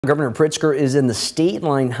Governor Pritzker is in the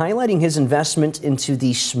Stateline, highlighting his investment into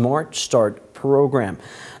the Smart Start program.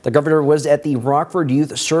 The governor was at the Rockford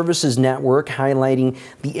Youth Services Network, highlighting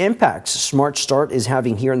the impacts Smart Start is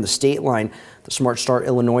having here in the Stateline. The Smart Start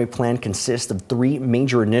Illinois plan consists of three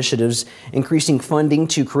major initiatives: increasing funding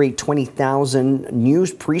to create 20,000 new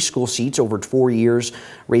preschool seats over 4 years,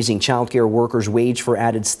 raising childcare workers' wage for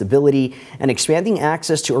added stability, and expanding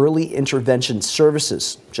access to early intervention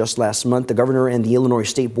services. Just last month, the governor and the Illinois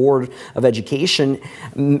State Board of Education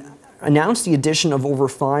announced the addition of over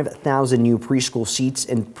 5,000 new preschool seats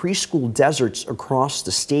in preschool deserts across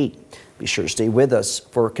the state. Be sure to stay with us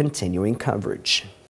for continuing coverage.